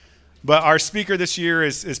But our speaker this year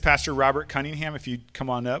is Pastor Robert Cunningham. If you come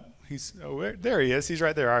on up, there he is. He's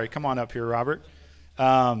right there. All right, come on up here, Robert.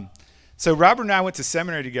 So Robert and I went to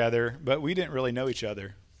seminary together, but we didn't really know each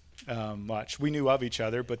other much. We knew of each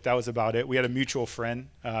other, but that was about it. We had a mutual friend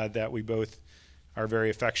that we both are very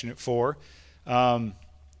affectionate for.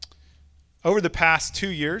 Over the past 2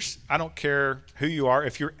 years, I don't care who you are,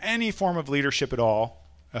 if you're any form of leadership at all,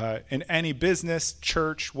 in any business,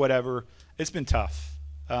 church, whatever, it's been tough.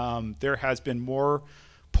 There has been more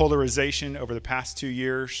polarization over the past 2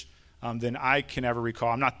 years than I can ever recall.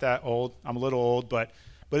 I'm not that old. I'm a little old, but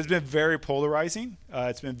it's been very polarizing.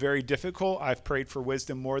 It's been very difficult. I've prayed for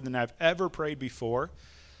wisdom more than I've ever prayed before,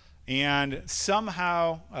 and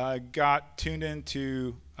somehow got tuned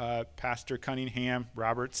into Pastor Cunningham,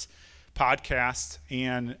 Robert's podcast,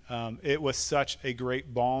 and it was such a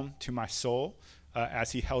great balm to my soul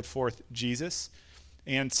as he held forth Jesus.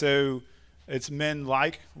 And so it's men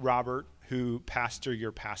like Robert who pastor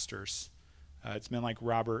your pastors. It's men like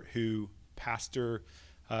Robert who pastor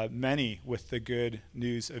many with the good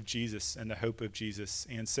news of Jesus and the hope of Jesus.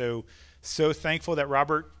 And so thankful that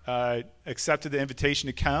Robert accepted the invitation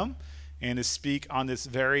to come and to speak on this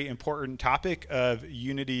very important topic of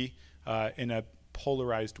unity in a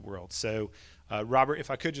polarized world. So, Robert,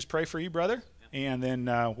 if I could just pray for you, brother, and then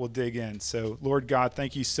we'll dig in. So, Lord God,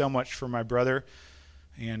 thank you so much for my brother.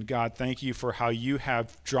 And God, thank you for how you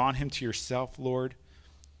have drawn him to yourself, Lord.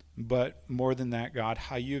 But more than that, God,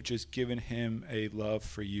 how you've just given him a love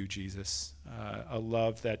for you, Jesus. A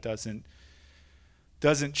love that doesn't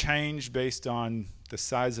change based on the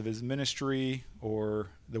size of his ministry or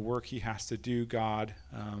the work he has to do, God.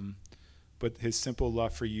 But his simple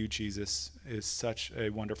love for you, Jesus, is such a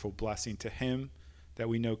wonderful blessing to him that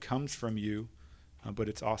we know comes from you, but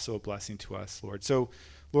it's also a blessing to us, Lord. So,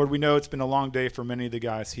 Lord, we know it's been a long day for many of the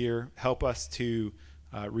guys here. Help us to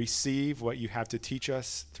receive what you have to teach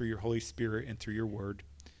us through your Holy Spirit and through your word.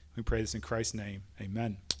 We pray this in Christ's name.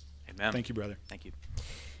 Amen. Amen. Thank you, brother. Thank you.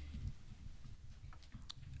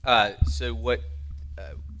 So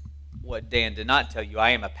what Dan did not tell you,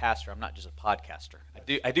 I am a pastor. I'm not just a podcaster.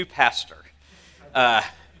 I do pastor.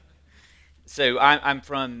 So I'm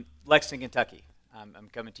from Lexington, Kentucky. I'm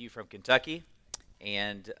coming to you from Kentucky,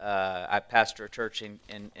 and I pastor a church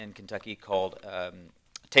in Kentucky called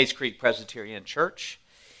Tates Creek Presbyterian Church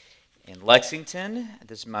in Lexington.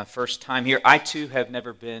 This is my first time here. I, too, have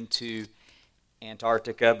never been to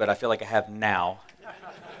Antarctica, but I feel like I have now.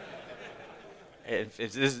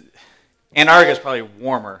 Antarctica is probably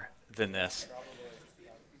warmer than this.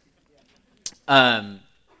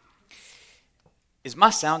 Is my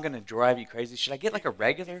sound going to drive you crazy? Should I get like a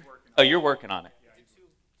regular? Oh, you're working on it.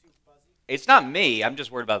 It's not me. I'm just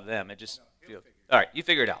worried about them. It just feels... All right, you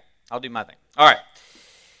figure it out. I'll do my thing. All right.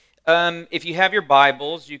 If you have your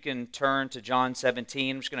Bibles, you can turn to John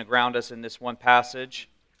 17. I'm just going to ground us in this one passage.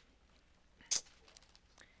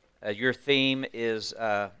 Your theme is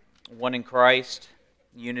one in Christ,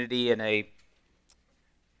 unity in a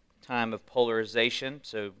time of polarization.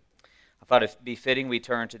 So I thought it'd be fitting we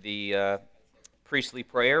turn to the priestly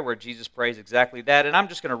prayer where Jesus prays exactly that. And I'm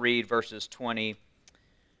just going to read verses 20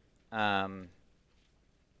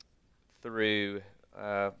 through,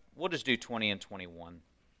 we'll just do 20 and 21.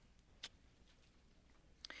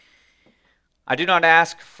 I do not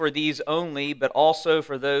ask for these only, but also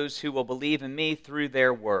for those who will believe in me through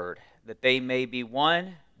their word, that they may be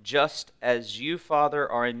one, just as you, Father,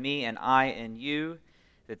 are in me and I in you,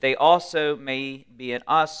 that they also may be in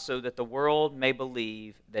us, so that the world may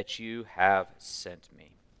believe that you have sent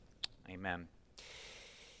me. Amen.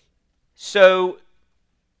 So,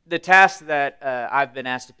 the task that I've been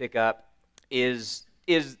asked to pick up is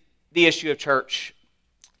the issue of church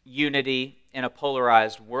unity in a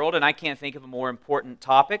polarized world, and I can't think of a more important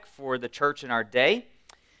topic for the church in our day.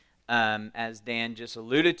 As Dan just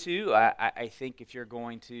alluded to, I think if you're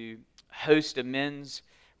going to host a men's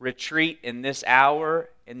retreat in this hour,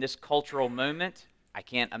 in this cultural moment, I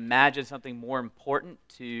can't imagine something more important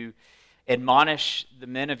to admonish the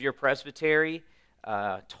men of your presbytery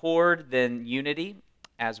toward than unity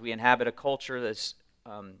as we inhabit a culture that's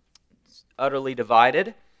utterly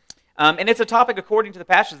divided. And it's a topic, according to the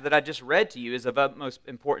passage that I just read to you, is of utmost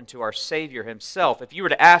importance to our Savior himself. If you were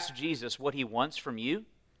to ask Jesus what he wants from you,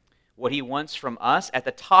 what he wants from us, at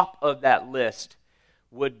the top of that list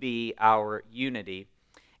would be our unity.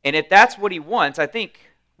 And if that's what he wants, I think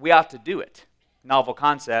we ought to do it. Novel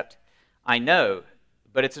concept, I know,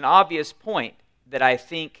 but it's an obvious point that I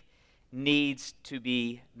think needs to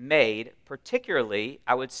be made, particularly,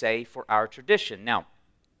 I would say, for our tradition. Now,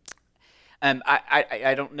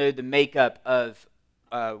 I don't know the makeup of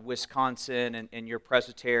Wisconsin and your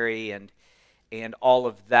presbytery and all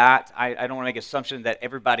of that. I don't want to make an assumption that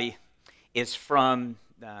everybody is from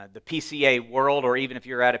the PCA world, or even if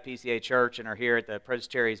you're at a PCA church and are here at the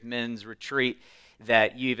Presbytery's men's retreat,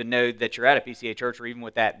 that you even know that you're at a PCA church or even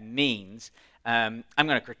what that means. I'm going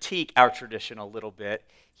to critique our tradition a little bit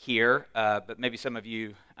here, but maybe some of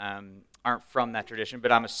you aren't from that tradition,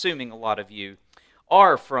 but I'm assuming a lot of you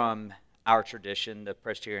are from our tradition, the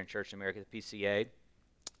Presbyterian Church in America, the PCA.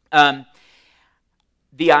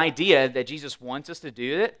 The idea that Jesus wants us to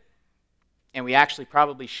do it, and we actually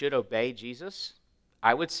probably should obey Jesus,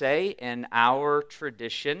 I would say, in our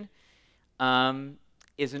tradition,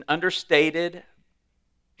 is an understated,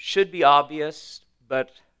 should be obvious,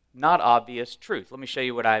 but not obvious truth. Let me show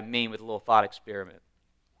you what I mean with a little thought experiment.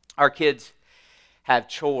 Our kids have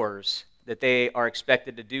chores that they are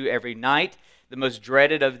expected to do every night. The most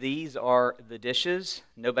dreaded of these are the dishes.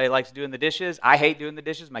 Nobody likes doing the dishes. I hate doing the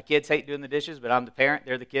dishes. My kids hate doing the dishes, but I'm the parent.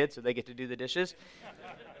 They're the kids, so they get to do the dishes.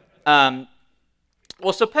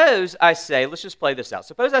 Well, suppose I say, let's just play this out.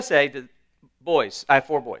 Suppose I say to boys, I have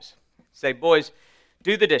 4 boys. Say, boys,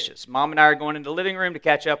 do the dishes. Mom and I are going into the living room to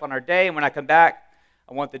catch up on our day, and when I come back,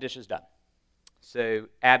 I want the dishes done. So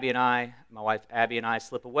Abby and I, my wife Abby and I,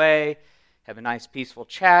 slip away, have a nice peaceful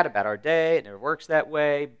chat about our day. It never works that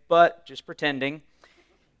way, but just pretending.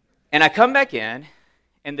 And I come back in,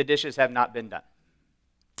 and the dishes have not been done.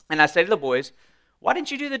 And I say to the boys, why didn't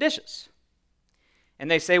you do the dishes? And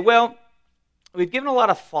they say, well, we've given a lot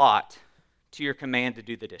of thought to your command to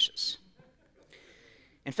do the dishes.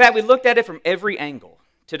 In fact, we looked at it from every angle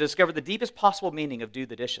to discover the deepest possible meaning of do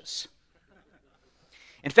the dishes.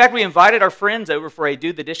 In fact, we invited our friends over for a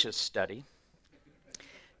do the dishes study.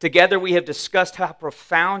 Together, we have discussed how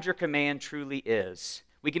profound your command truly is.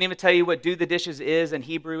 We can even tell you what do the dishes is in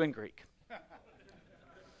Hebrew and Greek.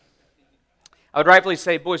 I would rightfully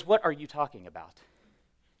say, boys, what are you talking about?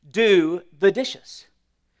 Do the dishes.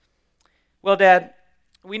 Well, Dad,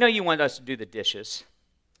 we know you want us to do the dishes,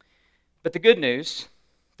 but the good news,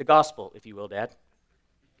 the gospel, if you will, Dad,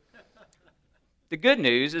 the good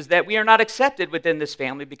news is that we are not accepted within this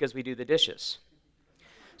family because we do the dishes.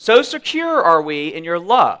 So secure are we in your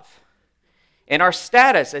love and our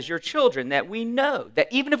status as your children that we know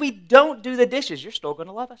that even if we don't do the dishes, you're still going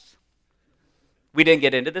to love us. We didn't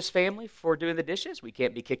get into this family for doing the dishes. We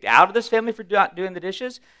can't be kicked out of this family for not doing the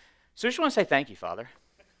dishes. So I just want to say thank you, Father.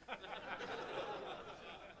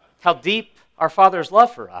 How deep our Father's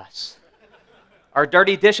love for us. Our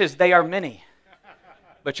dirty dishes, they are many,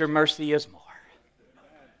 but your mercy is more.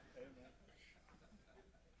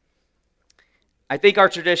 I think our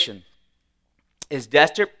tradition is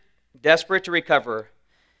desperate to recover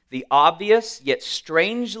the obvious yet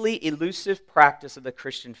strangely elusive practice of the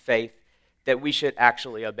Christian faith that we should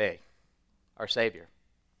actually obey our Savior.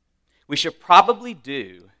 We should probably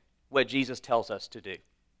do what Jesus tells us to do.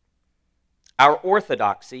 Our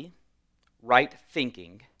orthodoxy, right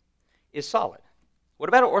thinking, is solid. What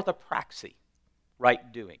about our orthopraxy,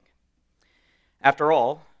 right doing? After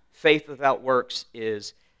all, faith without works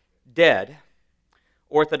is dead.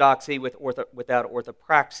 Orthodoxy without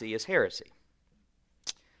orthopraxy is heresy.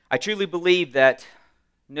 I truly believe that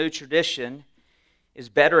no tradition is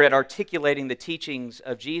better at articulating the teachings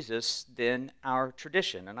of Jesus than our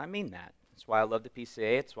tradition, and I mean that. That's why I love the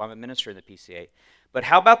PCA. That's why I'm a minister in the PCA. But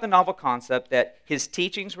how about the novel concept that his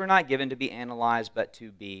teachings were not given to be analyzed, but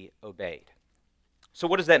to be obeyed? So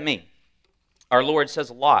what does that mean? Our Lord says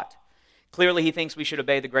a lot. Clearly, he thinks we should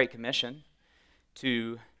obey the Great Commission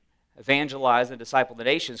to evangelize and disciple the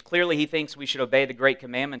nations. Clearly, he thinks we should obey the great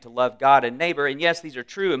commandment to love God and neighbor. And yes, these are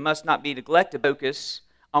true and must not be neglected. Focus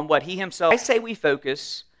on what he himself, I say we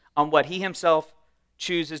focus on what he himself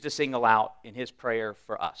chooses to single out in his prayer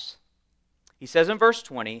for us. He says in verse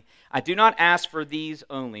 20, I do not ask for these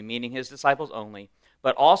only, meaning his disciples only,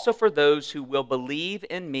 but also for those who will believe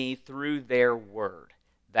in me through their word.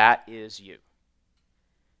 That is you.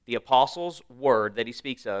 The apostles' word that he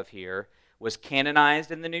speaks of here was canonized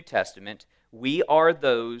in the New Testament. We are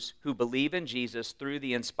those who believe in Jesus through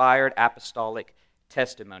the inspired apostolic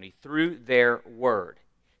testimony, through their word.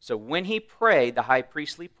 So when he prayed the high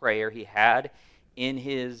priestly prayer, he had in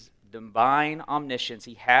his divine omniscience,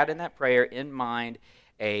 he had in that prayer in mind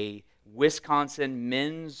a Wisconsin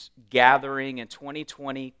men's gathering in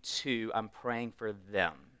 2022. I'm praying for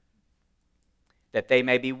them, that they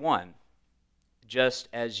may be one. Just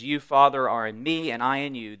as you, Father, are in me and I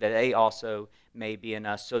in you, that they also may be in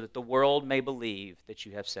us, so that the world may believe that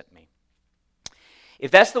you have sent me.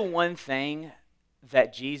 If that's the one thing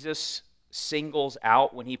that Jesus singles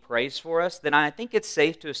out when he prays for us, then I think it's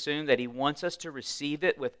safe to assume that he wants us to receive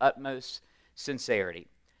it with utmost sincerity.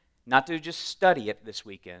 Not to just study it this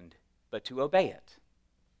weekend, but to obey it.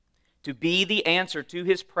 To be the answer to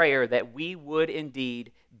his prayer that we would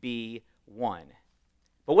indeed be one.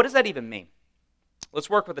 But what does that even mean? Let's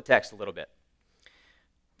work with the text a little bit.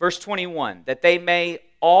 Verse 21, that they may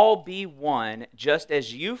all be one, just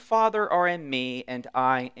as you, Father, are in me and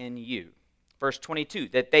I in you. Verse 22,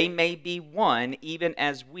 that they may be one even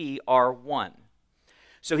as we are one.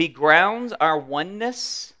 So he grounds our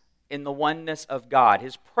oneness in the oneness of God.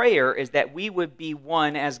 His prayer is that we would be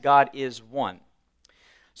one as God is one.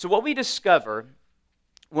 So what we discover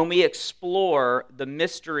when we explore the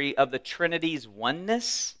mystery of the Trinity's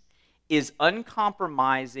oneness is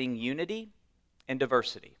uncompromising unity and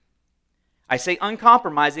diversity. I say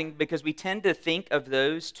uncompromising because we tend to think of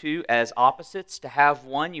those two as opposites. To have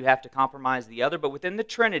one, you have to compromise the other. But within the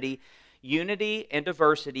Trinity, unity and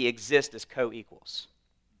diversity exist as co-equals.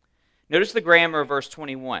 Notice the grammar of verse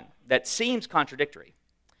 21. That seems contradictory.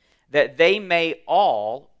 That they may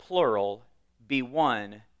all, plural, be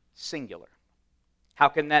one, singular. How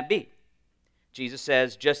can that be? Jesus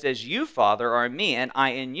says, just as you, Father, are in me and I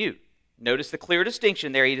in you. Notice the clear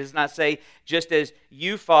distinction there. He does not say, just as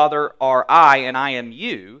you, Father, are I and I am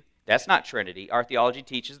you. That's not Trinity. Our theology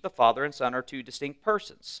teaches the Father and Son are two distinct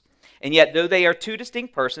persons. And yet, though they are two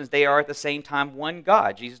distinct persons, they are at the same time one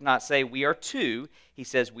God. Jesus does not say we are two. He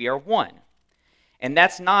says we are one. And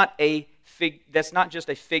that's not just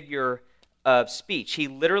a figure of speech. He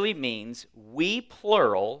literally means we,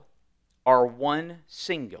 plural, are one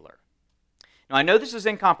singular. Now, I know this is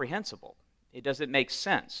incomprehensible. It doesn't make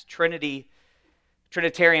sense. Trinitarian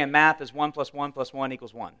math is 1 plus 1 plus 1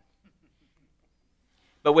 equals 1.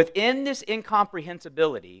 But within this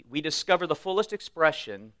incomprehensibility, we discover the fullest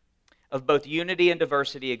expression of both unity and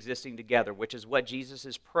diversity existing together, which is what Jesus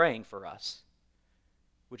is praying for us,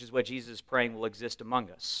 which is what Jesus is praying will exist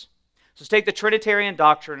among us. So let's take the Trinitarian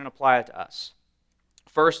doctrine and apply it to us.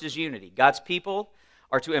 First is unity. God's people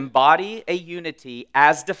are to embody a unity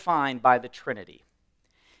as defined by the Trinity.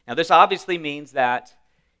 Now, this obviously means that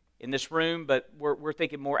in this room, but we're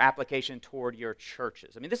thinking more application toward your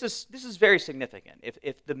churches. I mean, this is very significant.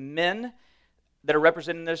 If the men that are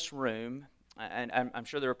represented in this room, and I'm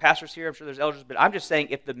sure there are pastors here, I'm sure there's elders, but I'm just saying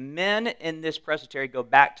if the men in this presbytery go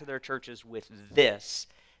back to their churches with this,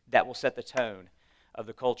 that will set the tone of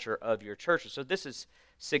the culture of your churches. So this is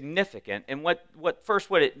significant. And what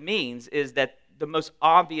it means is that the most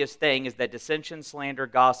obvious thing is that dissension, slander,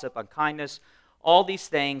 gossip, unkindness, all these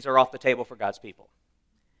things are off the table for God's people.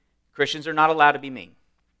 Christians are not allowed to be mean.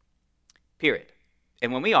 Period.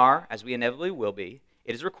 And when we are, as we inevitably will be,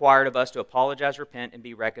 it is required of us to apologize, repent, and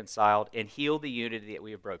be reconciled and heal the unity that we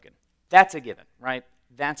have broken. That's a given, right?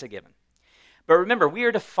 That's a given. But remember, we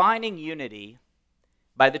are defining unity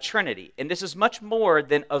by the Trinity, and this is much more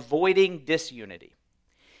than avoiding disunity.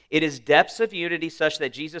 It is depths of unity such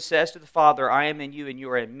that Jesus says to the Father, I am in you and you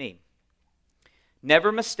are in me.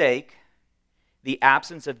 Never mistake the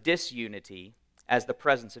absence of disunity as the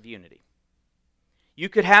presence of unity. You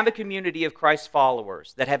could have a community of Christ's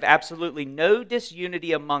followers that have absolutely no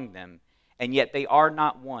disunity among them, and yet they are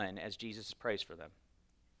not one as Jesus prays for them.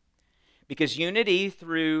 Because unity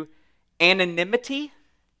through anonymity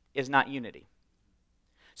is not unity.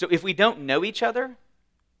 So if we don't know each other,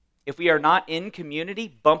 if we are not in community,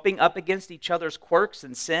 bumping up against each other's quirks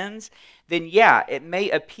and sins, then yeah, it may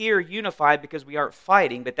appear unified because we aren't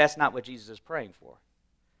fighting, but that's not what Jesus is praying for.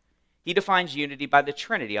 He defines unity by the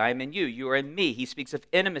Trinity. I am in you, you are in me. He speaks of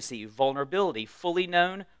intimacy, vulnerability, fully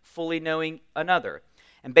known, fully knowing another.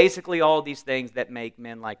 And basically all these things that make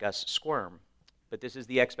men like us squirm. But this is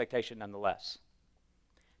the expectation nonetheless.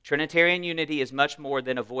 Trinitarian unity is much more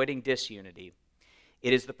than avoiding disunity.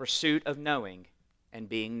 It is the pursuit of knowing and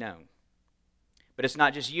being known. But it's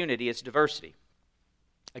not just unity, it's diversity.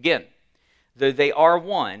 Again, though they are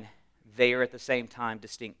one, they are at the same time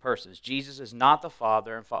distinct persons. Jesus is not the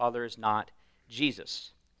Father, and Father is not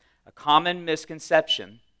Jesus. A common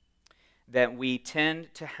misconception that we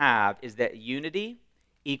tend to have is that unity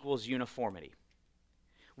equals uniformity.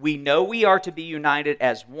 We know we are to be united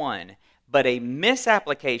as one, but a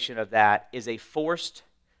misapplication of that is a forced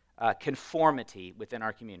conformity within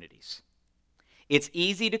our communities. It's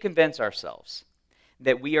easy to convince ourselves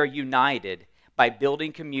that we are united by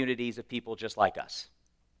building communities of people just like us.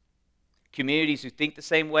 Communities who think the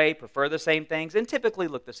same way, prefer the same things, and typically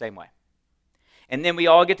look the same way. And then we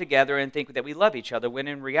all get together and think that we love each other, when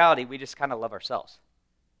in reality, we just kind of love ourselves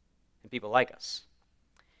and people like us.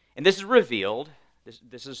 And this is revealed,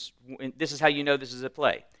 this is how you know this is at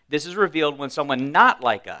play. This is revealed when someone not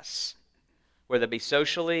like us, whether it be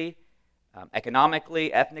socially,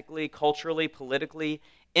 economically, ethnically, culturally, politically,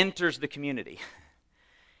 enters the community.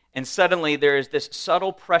 And suddenly there is this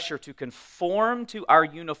subtle pressure to conform to our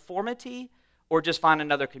uniformity or just find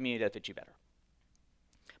another community that fits you better.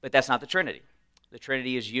 But that's not the Trinity. The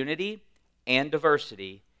Trinity is unity and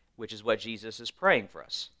diversity, which is what Jesus is praying for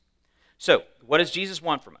us. So, what does Jesus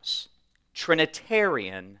want from us?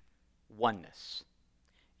 Trinitarian oneness.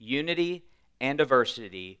 Unity and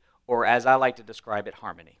diversity, or as I like to describe it,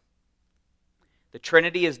 harmony. The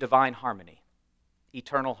Trinity is divine harmony,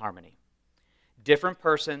 eternal harmony. Different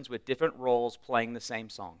persons with different roles playing the same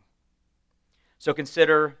song. So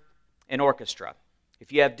consider an orchestra.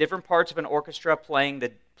 If you have different parts of an orchestra playing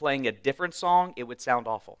a different song, it would sound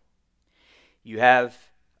awful. You have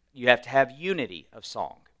to have unity of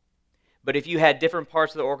song. But if you had different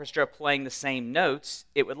parts of the orchestra playing the same notes,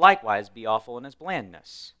 it would likewise be awful in its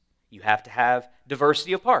blandness. You have to have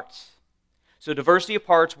diversity of parts. So diversity of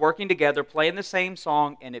parts working together, playing the same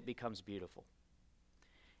song, and it becomes beautiful.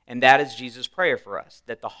 And that is Jesus' prayer for us,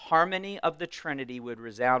 that the harmony of the Trinity would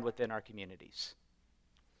resound within our communities.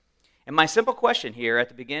 And my simple question here at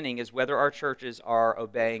the beginning is whether our churches are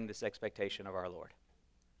obeying this expectation of our Lord.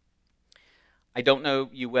 I don't know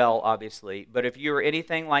you well, obviously, but if you're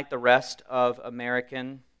anything like the rest of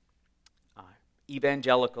American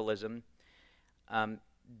evangelicalism,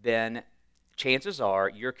 then chances are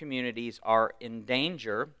your communities are in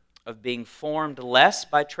danger of being formed less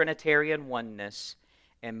by Trinitarian oneness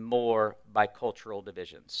and more by cultural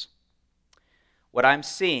divisions. What I'm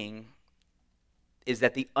seeing is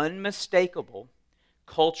that the unmistakable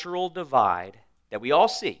cultural divide that we all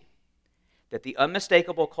see, that the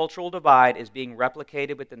unmistakable cultural divide is being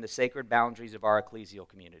replicated within the sacred boundaries of our ecclesial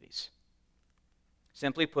communities.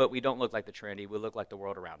 Simply put, we don't look like the Trinity, we look like the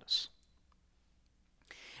world around us.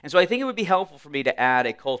 And so I think it would be helpful for me to add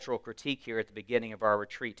a cultural critique here at the beginning of our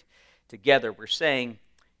retreat together. We're saying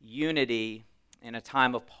unity in a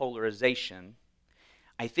time of polarization.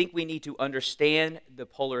 I think we need to understand the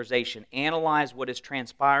polarization, analyze what is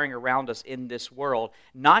transpiring around us in this world,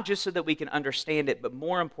 not just so that we can understand it, but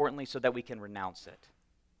more importantly, so that we can renounce it,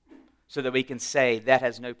 so that we can say that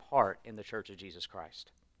has no part in the Church of Jesus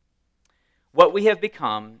Christ. What we have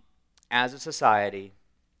become as a society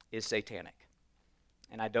is satanic,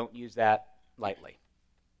 and I don't use that lightly.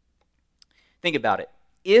 Think about it.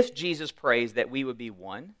 If Jesus prays that we would be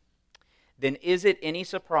one, then is it any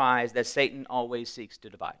surprise that Satan always seeks to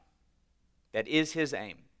divide? That is his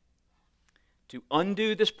aim, to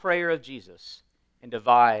undo this prayer of Jesus and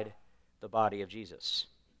divide the body of Jesus.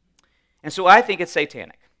 And so I think it's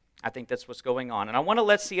satanic. I think that's what's going on. And I want to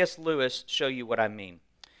let C.S. Lewis show you what I mean.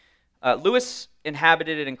 Lewis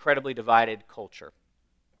inhabited an incredibly divided culture,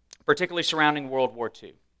 particularly surrounding World War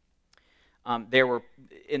II. There were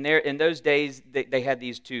in those days they had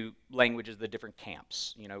these two languages, the different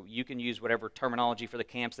camps. You know, you can use whatever terminology for the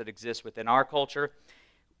camps that exist within our culture.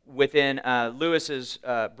 Within Lewis's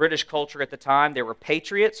British culture at the time, there were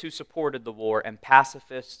patriots who supported the war and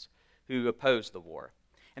pacifists who opposed the war,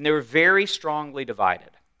 and they were very strongly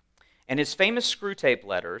divided. In his famous Screwtape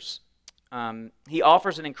Letters, he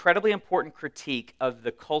offers an incredibly important critique of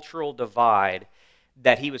the cultural divide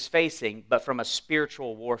that he was facing, but from a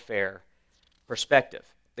spiritual warfare perspective.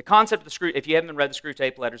 The concept of the if you haven't read the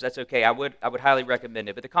Screwtape Letters, that's okay. I would highly recommend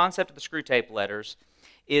it. But the concept of the Screwtape Letters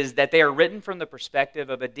is that they are written from the perspective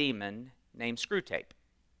of a demon named Screwtape.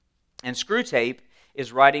 And Screwtape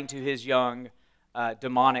is writing to his young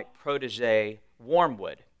demonic protege,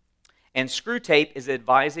 Wormwood. And Screwtape is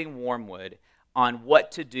advising Wormwood on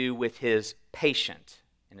what to do with his patient.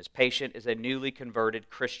 And his patient is a newly converted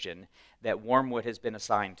Christian that Wormwood has been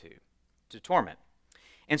assigned to torment.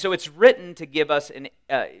 And so it's written to give us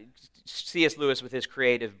C.S. Lewis, with his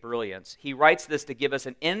creative brilliance, he writes this to give us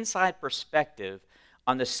an inside perspective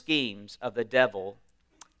on the schemes of the devil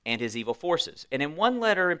and his evil forces. And in one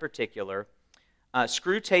letter in particular,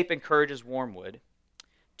 Screwtape encourages Wormwood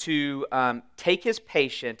to take his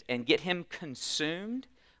patient and get him consumed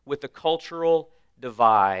with the cultural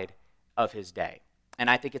divide of his day. And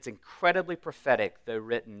I think it's incredibly prophetic, though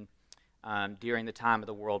written during the time of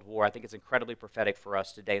the World War. I think it's incredibly prophetic for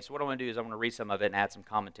us today. So what I want to do is I want to read some of it and add some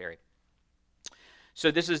commentary.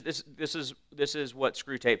 So this is what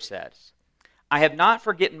Screwtape says. I have not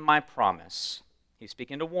forgotten my promise. He's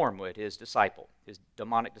speaking to Wormwood, his disciple, his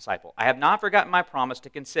demonic disciple. I have not forgotten my promise to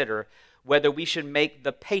consider whether we should make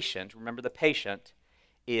the patient, remember the patient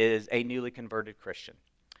is a newly converted Christian,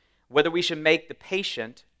 whether we should make the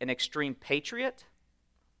patient an extreme patriot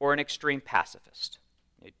or an extreme pacifist.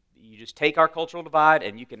 You just take our cultural divide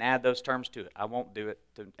and you can add those terms to it. I won't do it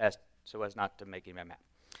so as not to make him mad.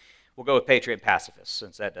 We'll go with patriot and pacifist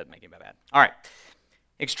since that doesn't make him mad. All right.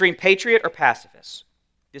 Extreme patriot or pacifist?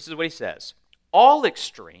 This is what he says. All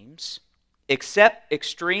extremes, except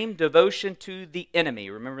extreme devotion to the enemy.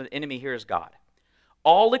 Remember, the enemy here is God.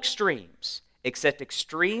 All extremes, except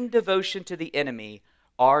extreme devotion to the enemy,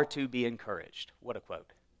 are to be encouraged. What a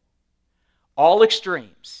quote. All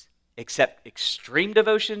extremes, except extreme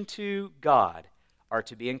devotion to God, are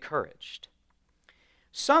to be encouraged.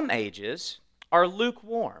 Some ages are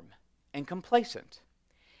lukewarm and complacent,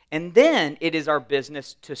 and then it is our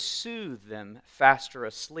business to soothe them faster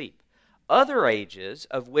asleep. Other ages,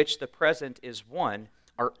 of which the present is one,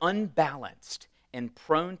 are unbalanced and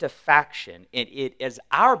prone to faction, and it is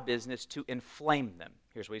our business to inflame them.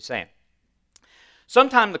 Here's what he's saying.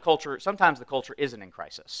 Sometimes the culture isn't in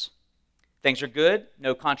crisis. Things are good,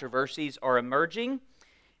 no controversies are emerging,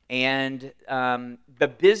 and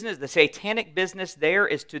the satanic business there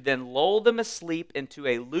is to then lull them asleep into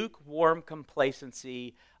a lukewarm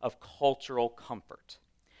complacency of cultural comfort.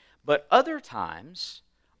 But other times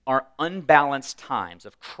are unbalanced times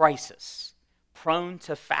of crisis, prone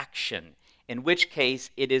to faction, in which case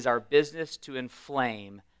it is our business to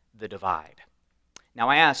inflame the divide. Now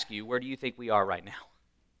I ask you, where do you think we are right now?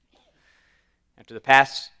 After the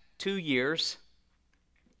past 2 years,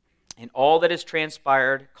 and all that has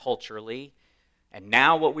transpired culturally, and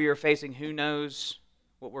now what we are facing, who knows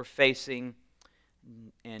what we're facing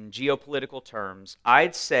in geopolitical terms,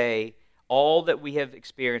 I'd say all that we have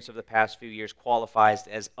experienced over the past few years qualifies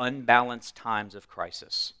as unbalanced times of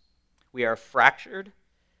crisis. We are a fractured,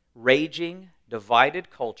 raging, divided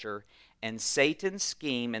culture, and Satan's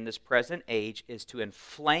scheme in this present age is to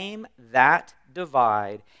inflame that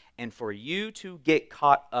divide and for you to get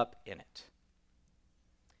caught up in it.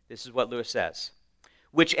 This is what Lewis says.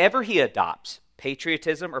 Whichever he adopts,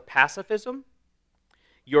 patriotism or pacifism,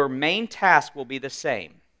 your main task will be the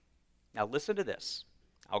same. Now listen to this.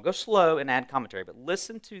 I'll go slow and add commentary, but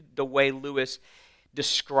listen to the way Lewis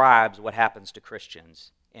describes what happens to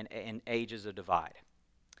Christians in ages of divide.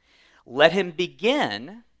 Let him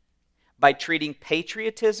begin by treating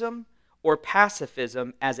patriotism or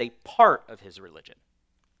pacifism as a part of his religion,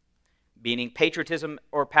 meaning patriotism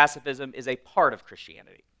or pacifism is a part of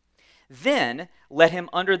Christianity. Then let him,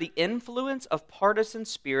 under the influence of partisan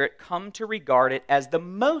spirit, come to regard it as the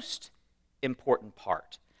most important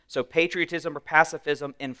part. So patriotism or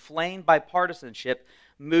pacifism, inflamed by partisanship,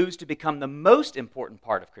 moves to become the most important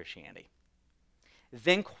part of Christianity.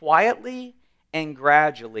 Then quietly and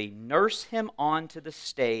gradually nurse him onto the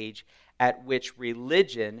stage at which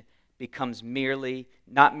religion becomes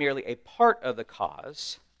not merely a part of the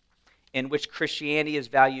cause, in which Christianity is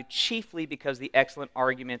valued chiefly because of the excellent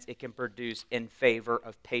arguments it can produce in favor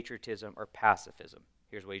of patriotism or pacifism.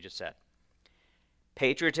 Here's what he just said.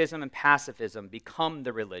 Patriotism and pacifism become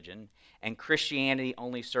the religion, and Christianity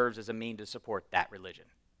only serves as a means to support that religion.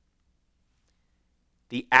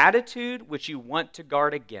 The attitude which you want to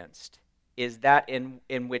guard against is that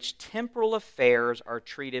in which temporal affairs are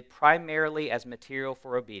treated primarily as material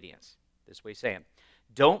for obedience. This is what he's saying.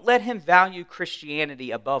 Don't let him value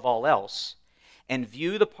Christianity above all else and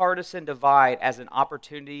view the partisan divide as an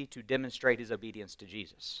opportunity to demonstrate his obedience to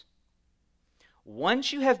Jesus.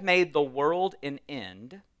 Once you have made the world an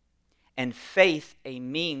end and faith a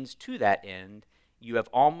means to that end, you have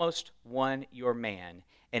almost won your man,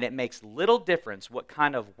 and it makes little difference what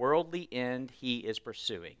kind of worldly end he is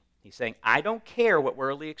pursuing. He's saying, I don't care what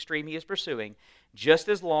worldly extreme he is pursuing, just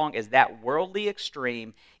as long as that worldly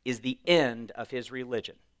extreme is the end of his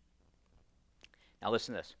religion. Now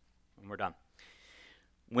listen to this, and we're done.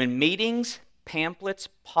 When meetings, pamphlets,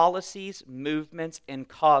 policies, movements, and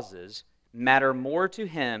causes matter more to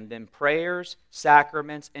him than prayers,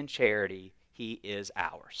 sacraments, and charity, he is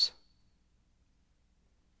ours.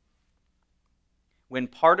 When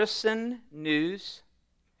partisan news,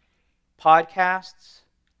 podcasts,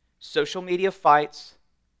 social media fights,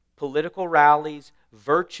 political rallies,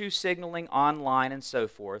 virtue signaling online, and so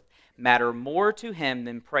forth matter more to him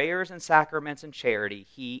than prayers and sacraments and charity,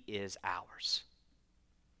 he is ours.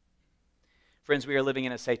 Friends, we are living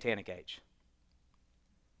in a satanic age.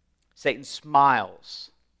 Satan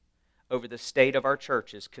smiles over the state of our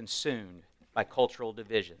churches consumed by cultural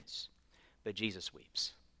divisions, but Jesus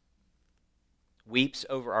weeps. Weeps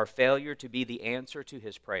over our failure to be the answer to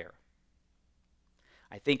his prayer.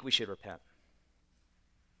 I think we should repent.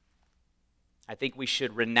 I think we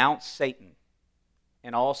should renounce Satan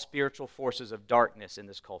and all spiritual forces of darkness in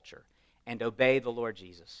this culture and obey the Lord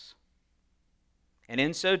Jesus. And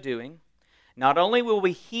in so doing, not only will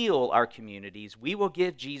we heal our communities, we will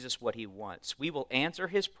give Jesus what he wants. We will answer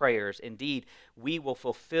his prayers. Indeed, we will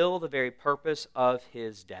fulfill the very purpose of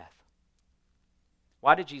his death.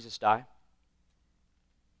 Why did Jesus die?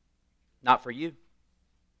 Not for you.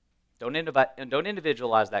 Don't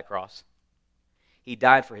individualize that cross. He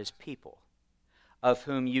died for his people, of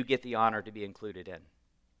whom you get the honor to be included in.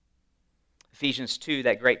 Ephesians 2,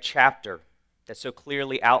 that great chapter that so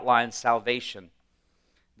clearly outlines salvation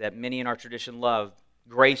that many in our tradition love,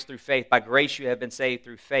 grace through faith. By grace you have been saved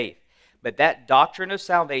through faith. But that doctrine of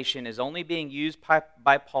salvation is only being used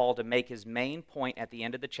by Paul to make his main point at the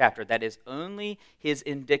end of the chapter. That is only his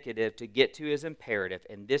indicative to get to his imperative.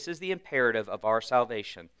 And this is the imperative of our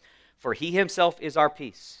salvation. For he himself is our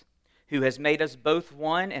peace, who has made us both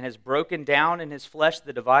one and has broken down in his flesh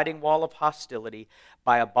the dividing wall of hostility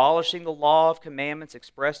by abolishing the law of commandments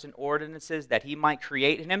expressed in ordinances, that he might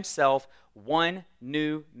create in himself one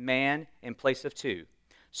new man in place of two,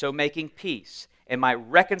 so making peace, and might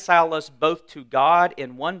reconcile us both to God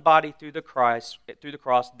in one body through the cross,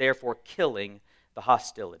 therefore killing the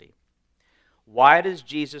hostility. Why does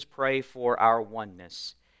Jesus pray for our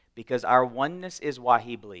oneness? Because our oneness is why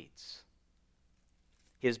he bleeds.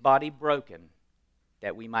 His body broken,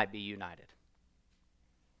 that we might be united.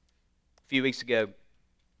 A few weeks ago,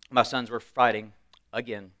 my sons were fighting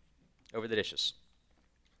again over the dishes.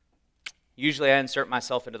 Usually I insert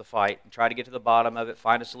myself into the fight and try to get to the bottom of it,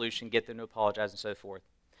 find a solution, get them to apologize, and so forth.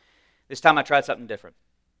 This time I tried something different.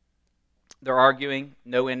 They're arguing,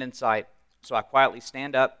 no end in sight, so I quietly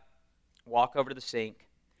stand up, walk over to the sink,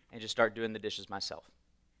 and just start doing the dishes myself.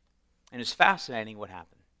 And it's fascinating what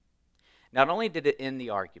happened. Not only did it end the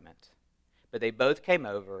argument, but they both came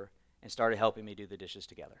over and started helping me do the dishes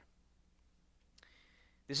together.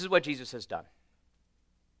 This is what Jesus has done.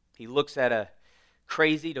 He looks at a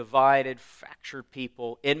crazy, divided, fractured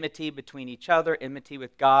people, enmity between each other, enmity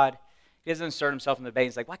with God. He doesn't insert himself in the debate.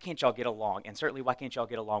 He's like, why can't y'all get along? And certainly, why can't y'all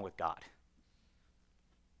get along with God?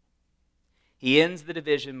 He ends the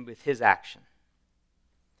division with his action.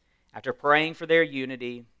 After praying for their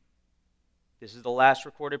unity, this is the last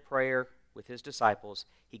recorded prayer with his disciples.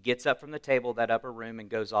 He gets up from the table, that upper room, and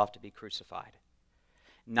goes off to be crucified.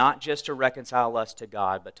 Not just to reconcile us to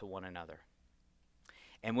God, but to one another.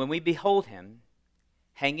 And when we behold him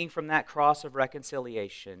hanging from that cross of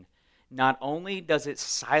reconciliation, not only does it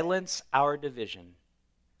silence our division,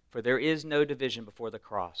 for there is no division before the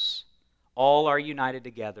cross. All are united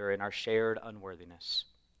together in our shared unworthiness.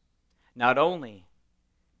 Not only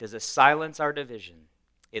does it silence our division,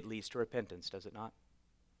 it leads to repentance, does it not?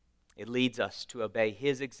 It leads us to obey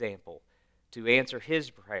his example, to answer his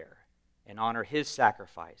prayer, and honor his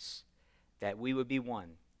sacrifice, that we would be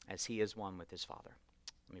one as he is one with his Father.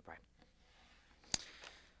 Let me pray.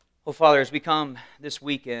 Oh, Father, as we come this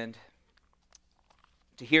weekend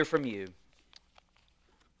to hear from you,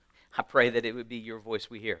 I pray that it would be your voice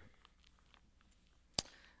we hear.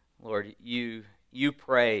 Lord, you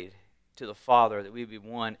prayed to the Father that we would be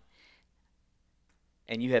one,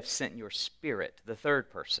 and you have sent your Spirit, the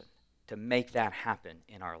third person, to make that happen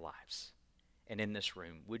in our lives and in this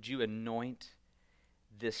room. Would you anoint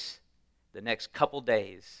the next couple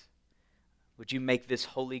days? Would you make this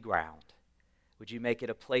holy ground? Would you make it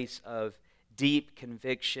a place of deep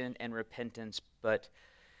conviction and repentance, but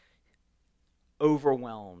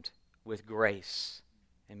overwhelmed with grace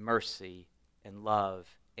and mercy and love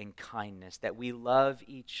and kindness, that we love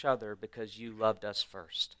each other because you loved us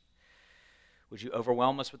first? Would you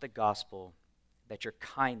overwhelm us with the gospel, that your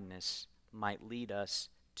kindness might lead us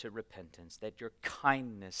to repentance, that your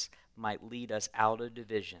kindness might lead us out of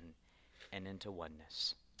division and into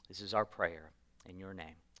oneness? This is our prayer in your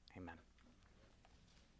name. Amen.